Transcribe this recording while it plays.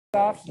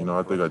I think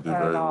I did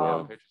very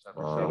well.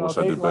 I wish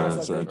I did better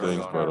in certain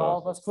things, but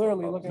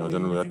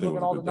generally I think it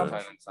was a good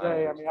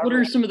day. What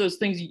are some of those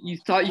things you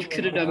thought you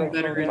could have done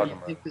better?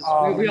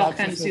 Because we all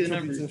kind of see the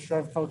numbers.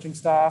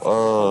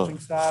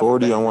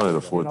 40, I wanted a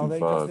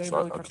 4.35,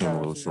 so I came a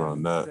little short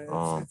on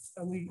that.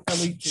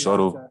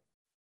 Shuttle,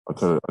 I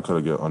could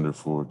have get under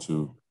 4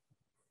 too.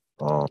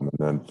 And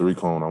then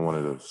 3-cone, I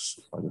wanted a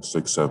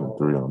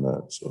 6.73 on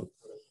that, so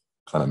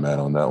kind of mad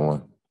on that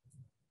one.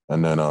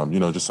 And then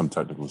just some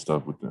technical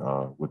stuff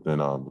within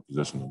the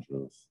positioning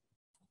drills.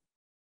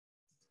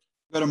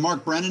 Go to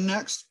Mark Brennan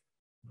next.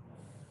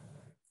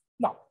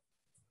 No.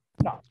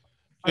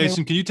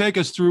 Jayson, can you take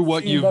us through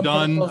what you've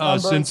done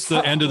since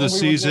the end of the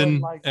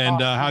season and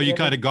how you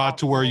kind of got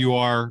to where you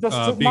are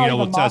being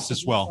able to test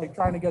as well? Like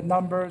trying to get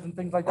numbers and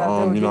things like that.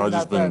 I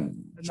just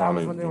been trying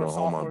to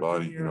hold my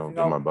body, get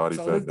my body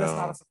fat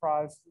down,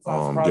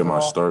 get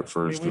my start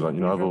first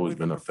because I've always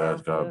been a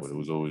fast guy, but it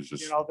was always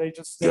just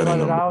getting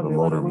the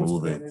motor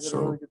moving.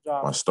 So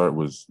my start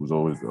was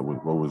always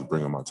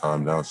bringing my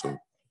time down. So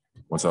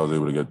once I was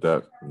able to get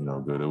that,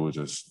 good, it was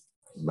just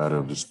a matter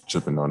of just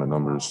chipping on the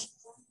numbers.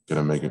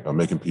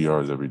 Making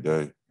PRs every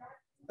day,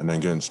 and then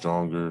getting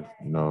stronger.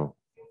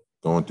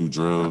 Going through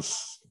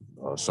drills.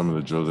 Some of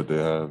the drills that they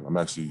have, I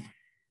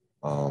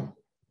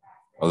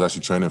was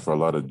actually training for a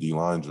lot of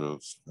D-line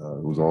drills.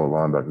 It was all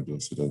linebacker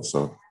drills today,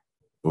 so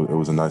it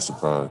was a nice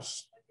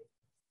surprise.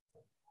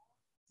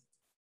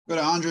 Go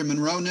to Andre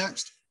Monroe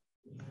next.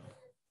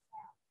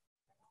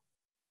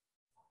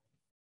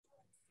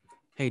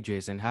 Hey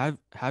Jayson,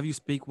 have you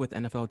speak with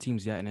NFL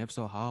teams yet, and if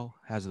so, how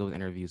has those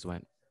interviews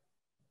went?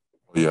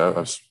 Yeah,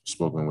 I've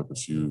spoken with a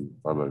few,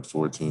 probably like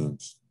 4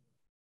 teams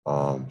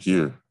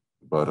here,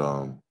 but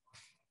in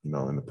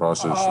the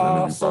process,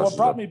 what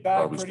brought me back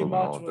probably pretty spoken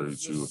much all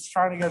 32, was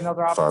trying to get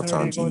another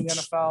opportunity to go in the each.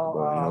 NFL.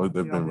 But,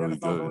 they've been really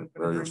the NFL good,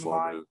 very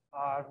informative.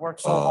 I've worked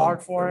so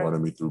hard for it.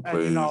 Running me through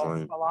plays,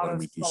 running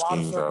me through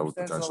schemes that I would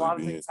potentially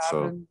be in.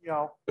 So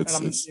it's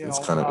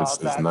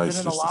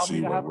nice just to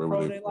see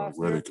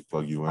where they could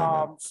plug you in.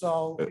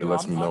 It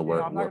lets me know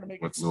what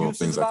little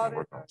things I can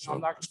work on. So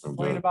I'm not going to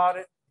complain about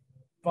it.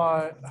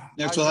 But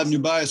next, we'll have new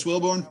bias,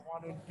 Wilborn. I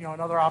wanted,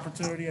 another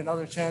opportunity,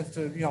 another chance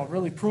to,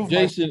 really prove.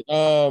 Jayson,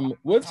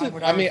 what's it?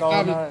 I mean,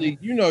 obviously,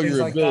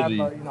 your ability.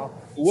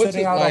 What's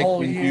it like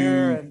when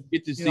you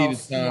get to see the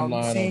timeline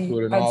on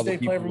Twitter and all the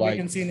people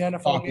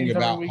talking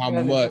about how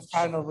much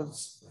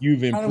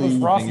you've improved in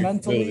your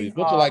ability?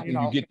 What's it like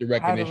when you get the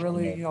recognition? How to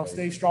really,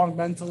 stay strong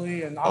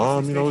mentally and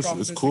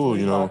it's cool.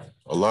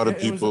 A lot of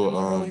people. It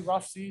was a really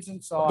rough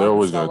season, so they're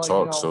always going to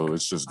talk. So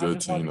it's just good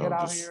to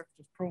just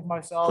prove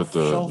myself,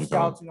 show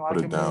scouts,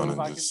 put it down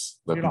and just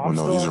let people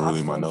know these are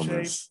really my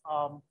numbers.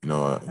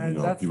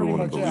 People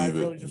wouldn't believe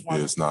it.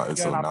 It's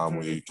an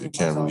anomaly. It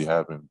can't really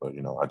happen, but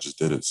I just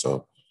did it.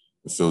 So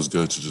it feels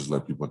good to just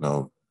let people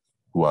know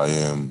who I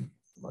am,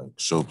 like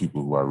show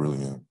people who I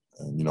really am.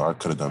 And I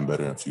could have done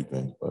better in a few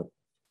things, but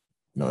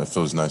it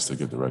feels nice to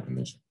get the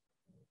recognition.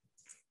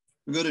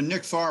 We go to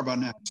Nick Farba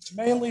next.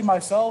 Mainly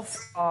myself.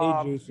 Hey,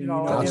 Jayson, at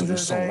the end of the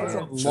day, it's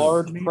a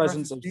large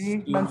presence of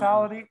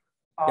mentality.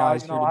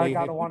 Guys here today. I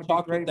gotta want to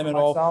be great for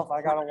myself.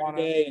 I gotta want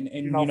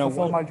to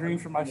fulfill my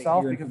dreams for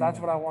myself because that's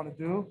what I want to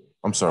do.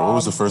 I'm sorry. What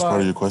was the first part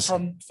of your question?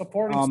 From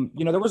supporting,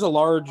 there was a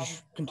large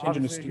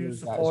contingent of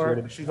Steelers guys here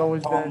today. She's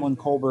always Tomlin,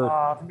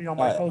 Colbert,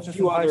 my coaches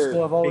in high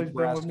school have always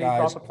been with me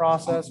throughout the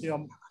process.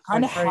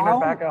 Kind of how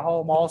back at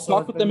home also.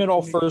 Talk with them at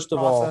all first of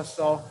all.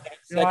 So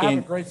second, I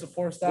have a great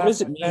support staff. What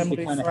does it mean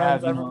to kind of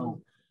have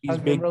these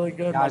big really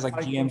good, guys like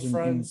GMs and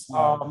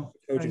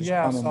coaches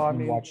come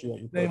and watch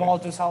you? They've all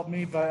just helped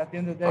me, but at the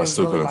end of the day, I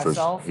still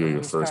couldn't hear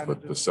you first,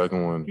 but the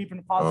second one, keeping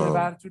a positive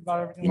attitude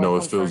about everything.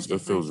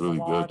 It feels really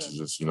good to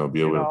just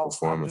be able to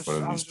perform in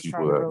front of these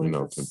people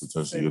that can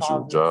potentially get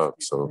you a job.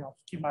 So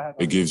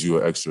it gives you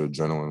an extra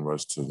adrenaline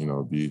rush to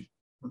be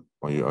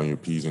on your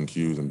P's and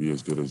Q's and be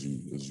as good as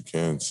you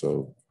can.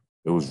 So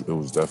it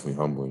was definitely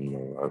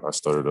humbling. I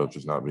started up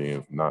just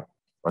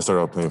I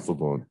started out playing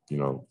football,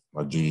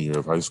 my junior year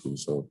of high school.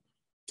 So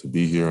to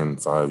be here in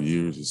 5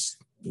 years,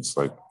 it's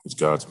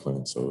God's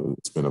plan. So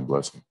it's been a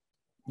blessing.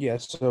 Yeah.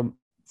 So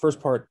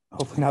first part,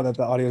 hopefully now that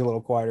the audio is a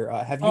little quieter,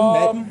 have you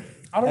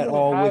met at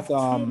all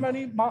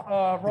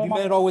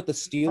with the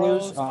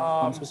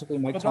Steelers, specifically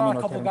Mike Tomlin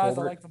or Kevin Colbert? A couple guys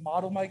I like to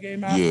model my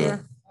game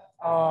after.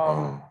 Yeah.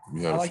 I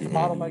like to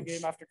model my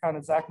game after kind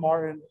of Zach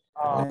Martin.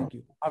 Thank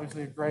you.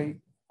 Obviously a great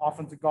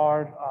offensive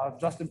guard.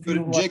 Justin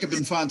Pugh. Jacob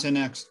Infante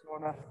next.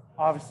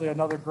 Obviously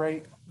another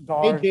great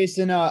guard. Hey,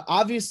 Jayson,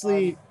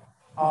 obviously,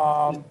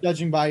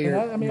 judging by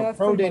your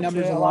pro day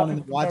numbers alone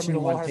and watching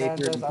him on tape,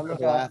 you're an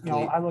incredible athlete.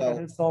 I look at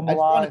his film a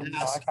lot.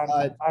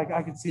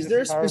 I can see. Is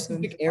there a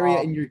specific area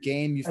in your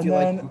game you feel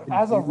like you can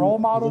as a role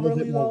model, a little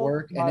bit more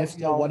work? And if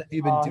so, what have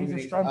you been doing in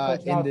the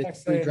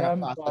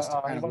pre-draft process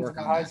to kind of work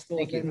on that?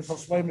 Thank you.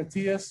 Josue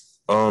Matias.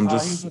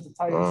 Just he was with the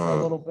Titans for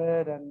a little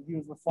bit, and he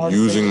was with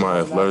using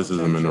my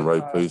athleticism in the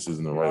right places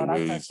in the right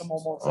ways. I text him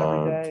almost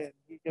every day, and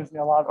he gives me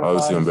a lot of advice.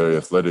 Obviously, I'm very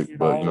athletic,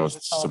 but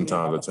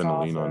sometimes I tend to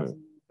lean on it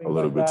a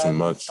little bit too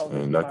much,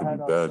 and that could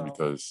be bad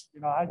because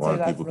a lot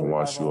of people can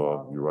wash you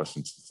off. You're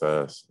rushing too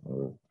fast,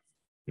 or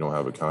you don't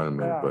have a counter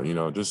move.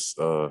 But just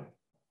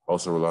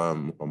also rely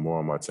more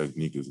on my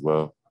technique as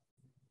well.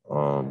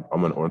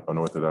 I'm an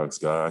unorthodox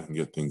guy. I can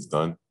get things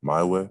done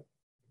my way,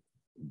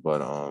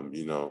 but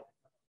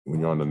when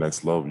you're on the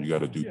next level, you got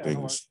to do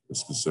things a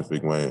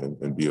specific way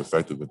and be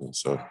effective with it.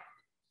 So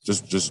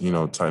just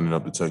tightening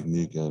up the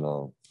technique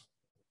and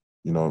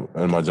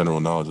and my general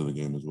knowledge of the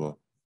game as well.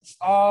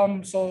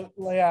 So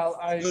yeah,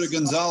 go to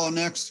Gonzalo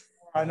next.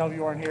 I know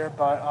you weren't here,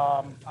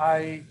 but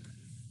Hey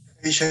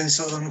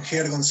Jayson,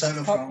 here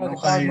Gonzalo from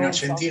Oweh in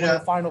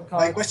Argentina.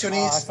 My question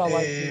is,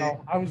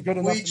 I was good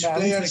enough which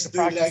players do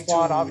you like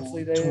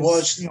to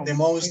watch the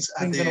most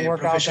at the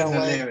professional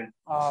level?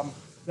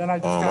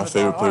 My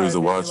favorite players to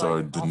watch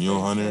are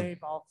Daniil Hunter,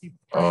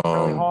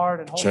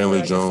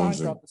 Chandler Jones,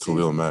 and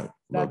Khalil Mack.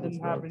 That didn't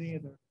happen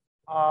either.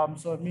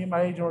 So me and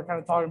my agent were kind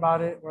of talking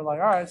about it. We're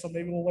like, all right, so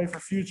maybe we'll wait for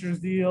futures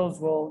deals.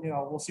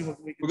 We'll see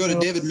what we can do. We'll go to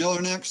David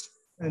Miller next.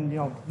 And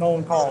no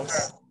one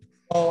calls.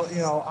 So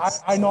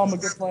I know I'm a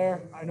good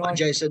player. I know. Hi,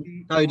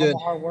 Jayson. How you doing? I'm a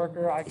hard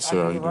worker. I do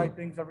the right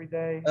things every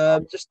day.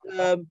 Are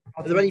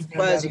there any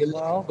players that you're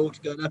looking forward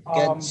to going up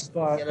against the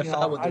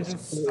NFL, whether it's a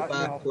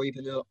quarterback or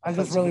even I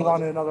just really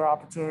wanted another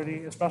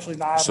opportunity, especially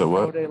not having a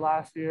pro day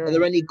last year. Are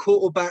there any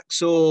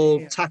quarterbacks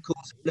or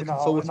tackles looking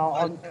forward to?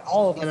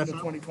 All of us in the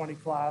 2020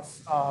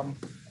 class.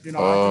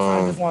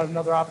 I just want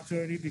another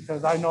opportunity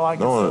because I know I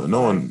can.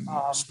 No one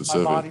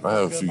specific. I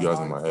have a few guys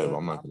in my head, but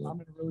I'm not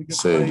going to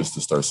say it just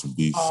to start some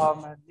beef.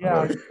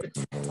 I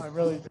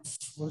really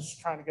just was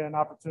trying to get an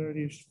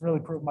opportunity to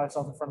really prove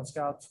myself in front of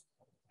scouts.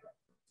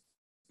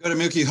 Go to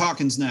Mookie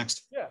Hawkins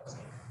next. Yeah.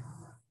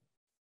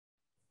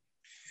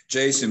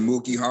 Jayson,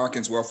 Mookie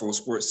Hawkins, Buffalo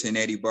Sports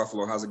 1080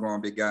 Buffalo. How's it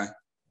going, big guy?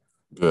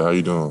 Good. How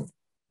you doing?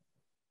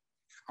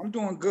 I'm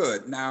doing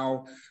good.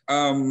 Now,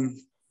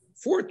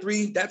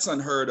 4'3", that's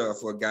unheard of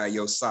for a guy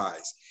your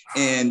size.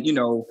 And,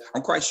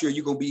 I'm quite sure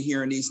you're going to be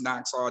hearing these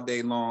knocks all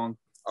day long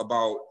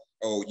about,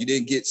 oh, you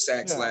didn't get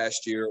sacks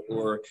last year,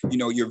 or,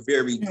 you're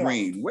very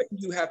green. What do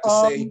you have to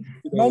say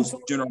to those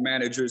general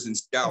managers and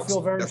scouts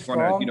that's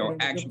going to,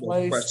 ask you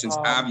those questions,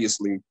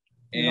 obviously?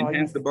 And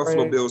has the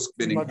Buffalo Bills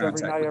been in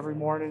contact with every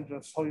morning,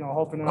 just,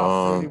 hoping an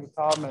opportunity would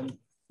come. And,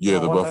 the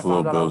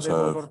Buffalo Bills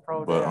have.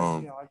 But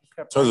in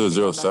terms of the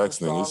zero sacks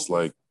thing, it's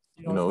like,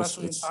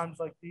 it's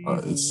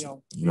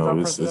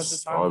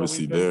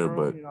obviously there,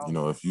 but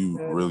if you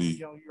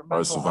really are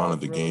a savant of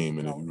the game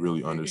and if you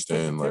really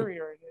understand like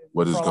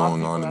what is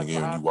going on in the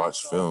game and you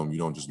watch film, you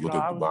don't just look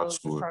at the box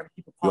score,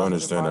 you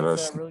understand that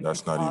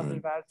that's not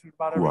even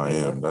who I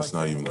am. That's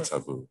not even the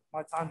type of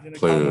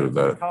player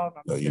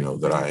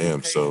that I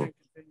am. So,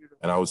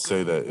 and I would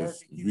say that if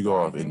we go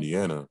off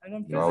Indiana,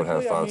 I would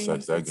have 5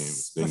 sacks that game.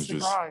 Things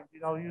just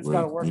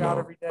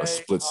were, a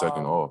split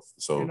second off.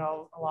 So,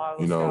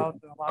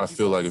 I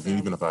feel like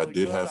even if I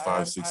did have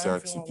 5, 6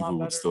 sacks, people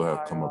would still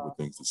have come up with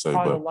things to say.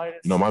 But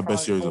my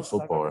best years of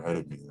football are ahead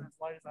of me.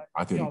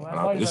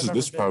 This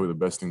is probably the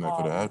best thing that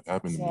could have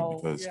happened to me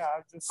because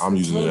I'm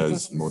using it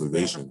as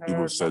motivation.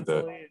 People said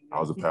that I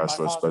was a pass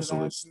rush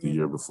specialist the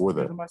year before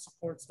that.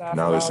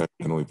 Now they're saying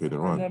I can only pay the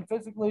run.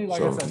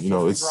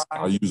 So,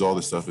 I use all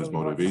this stuff as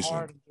motivation,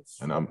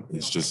 and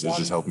it's just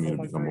helping me to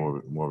become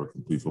more of a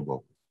complete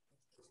football.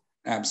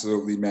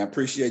 Absolutely, man.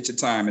 Appreciate your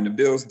time, and the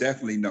Bills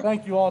definitely know.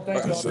 Thank you all.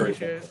 Thank you.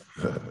 Appreciate it.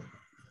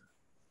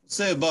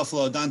 Say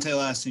Buffalo, Dante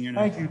Lastinger.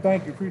 Thank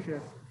you. Appreciate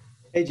it.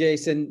 Hey,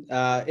 Jayson.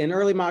 In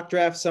early mock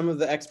drafts, some of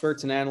the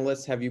experts and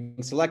analysts have you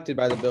been selected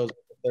by the Bills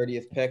with the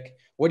 30th pick.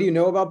 What do you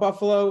know about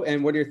Buffalo,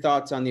 and what are your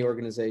thoughts on the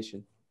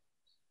organization?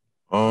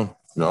 I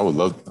would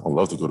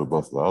love to go to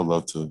Buffalo. I would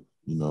love to,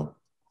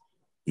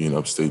 be in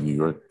upstate New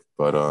York.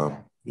 But I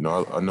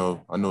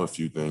know a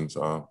few things.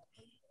 I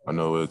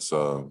know it's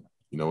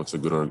it's a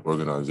good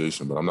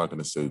organization, but I'm not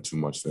going to say too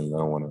much things. I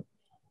don't want to.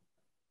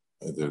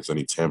 If there's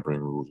any tampering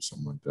rules or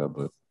something like that,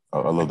 but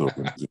I love the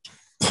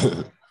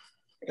organization.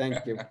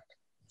 Thank you.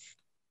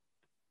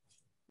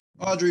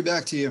 Audrey,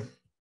 back to you.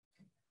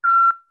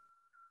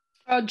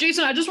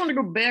 Jayson, I just want to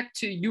go back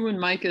to you and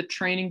Micah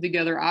training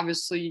together.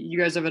 Obviously, you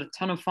guys have had a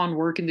ton of fun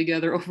working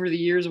together over the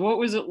years. What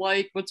was it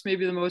like? What's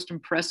maybe the most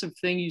impressive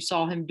thing you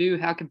saw him do?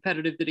 How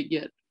competitive did it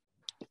get?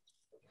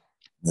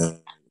 Man,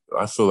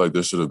 I feel like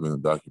there should have been a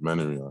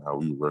documentary on how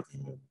we were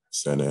working in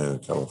Santa Ana,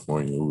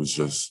 California. It was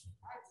just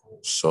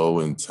so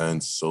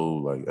intense. So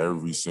like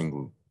every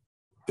single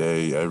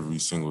day, every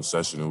single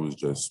session, it was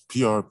just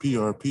PR.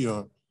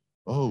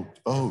 Oh,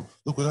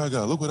 look what I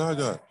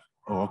got.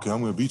 Oh, okay,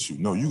 I'm going to beat you.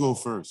 No, you go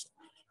first.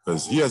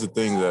 Because he has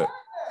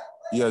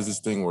this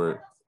thing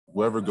where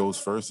whoever goes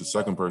first, the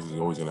second person is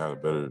always going to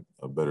have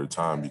a better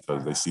time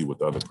because they see what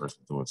the other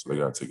person's doing, so they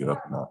got to take it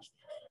up a notch.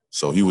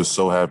 So he was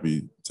so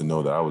happy to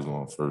know that I was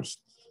going first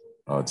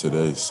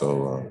today.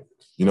 So,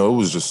 it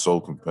was just so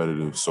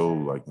competitive, so,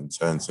 like,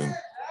 intense. And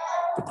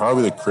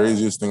probably the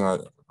craziest thing I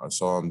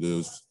saw him do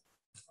is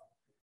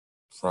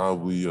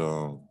probably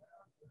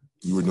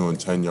we were doing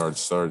 10-yard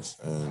starts,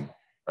 and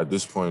at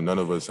this point, none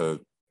of us had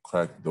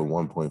cracked the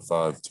 1.5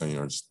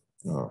 10-yard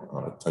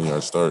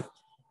 10-yard start,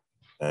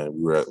 and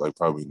we were at like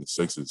probably in the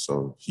sixes.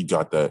 So he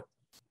got that.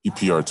 He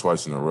PR'd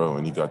twice in a row,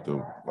 and he got the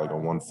like a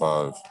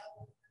 1.5.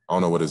 I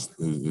don't know what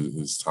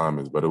his time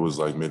is, but it was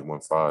like mid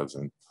 1.5s,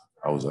 and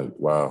I was like,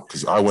 wow,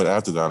 because I went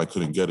after that and I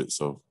couldn't get it.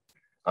 So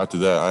after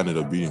that, I ended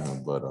up beating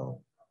him. But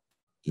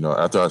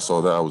after I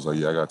saw that, I was like,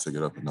 yeah, I got to take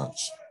it up a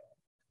notch.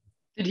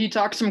 Did he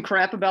talk some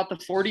crap about the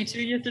 40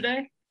 to you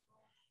today?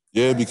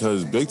 Yeah,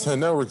 because Big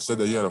Ten Network said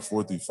that he had a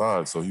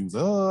 4.35, so he was,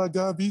 I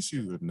gotta beat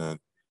you, and then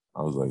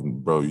I was like,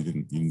 bro, you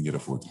didn't get a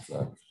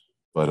 4.35,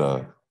 but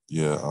I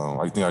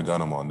think I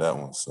got him on that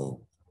one,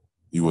 so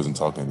he wasn't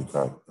talking any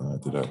crap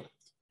after that.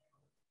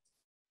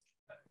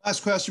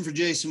 Last question for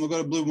Jayson. We'll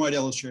go to Blue and White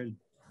Illustrated.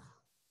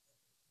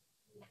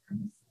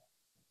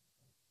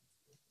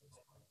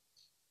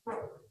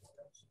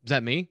 Is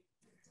that me?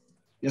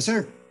 Yes,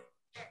 sir.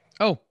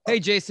 Oh, hey,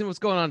 Jayson, what's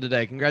going on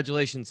today?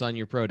 Congratulations on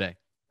your pro day.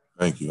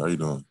 Thank you. How you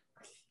doing?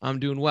 I'm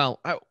doing well.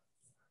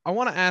 I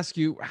want to ask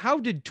you, how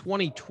did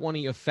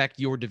 2020 affect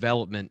your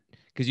development?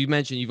 Because you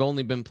mentioned you've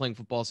only been playing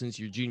football since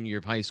your junior year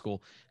of high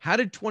school. How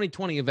did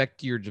 2020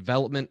 affect your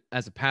development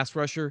as a pass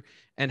rusher,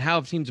 and how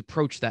have teams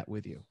approached that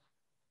with you?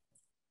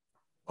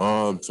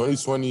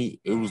 2020,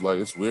 it was like,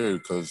 it's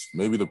weird because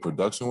maybe the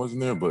production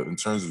wasn't there, but in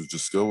terms of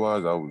just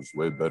skill-wise, I was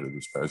way better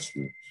this past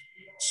year.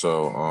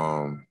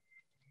 So,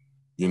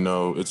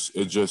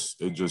 it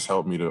just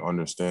helped me to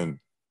understand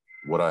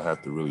what I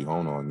have to really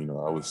hone on.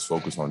 I was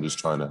focused on just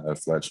trying to have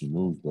flashy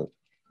moves, but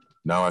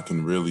now I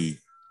can really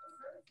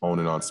hone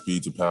in on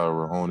speed to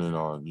power, hone in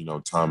on,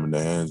 timing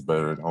the hands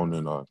better, and hone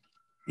in on,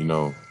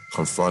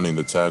 confronting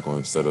the tackle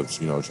instead of,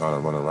 trying to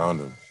run around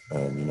him.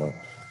 And,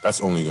 that's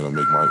only going to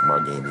make my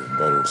game even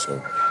better. So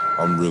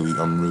I'm really,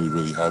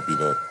 really happy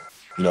that,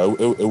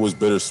 it was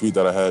bittersweet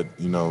that I had,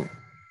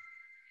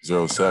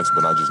 0 sacks,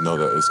 but I just know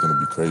that it's going to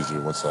be crazier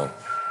once I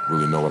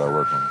really know what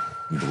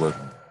I need to work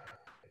on.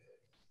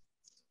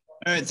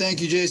 All right.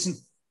 Thank you, Jayson.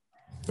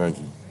 Thank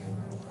you.